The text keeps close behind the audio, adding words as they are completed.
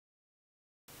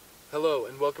Hello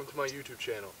and welcome to my YouTube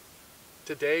channel.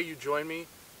 Today you join me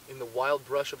in the wild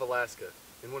brush of Alaska,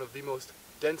 in one of the most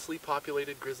densely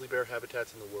populated grizzly bear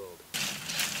habitats in the world.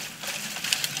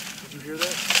 Did you hear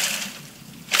that?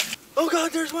 Oh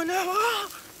God, there's one now! Ah!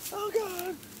 Oh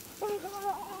God! Oh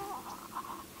God!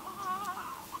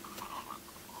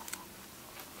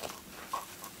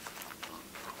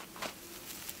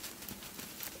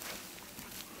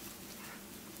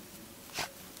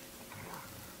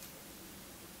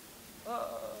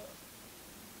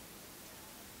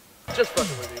 Just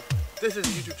fucking with you. This is a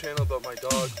YouTube channel about my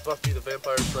dog, Buffy the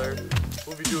Vampire Slayer.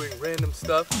 We'll be doing random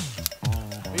stuff.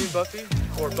 Me and Buffy,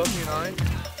 or Buffy and I,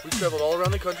 we traveled all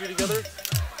around the country together,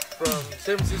 from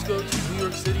San Francisco to New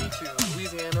York City to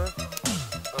Louisiana,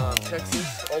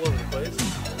 Texas, all over the place.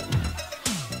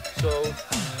 So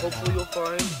hopefully you'll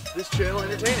find this channel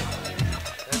entertaining.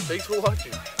 And thanks for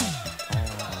watching.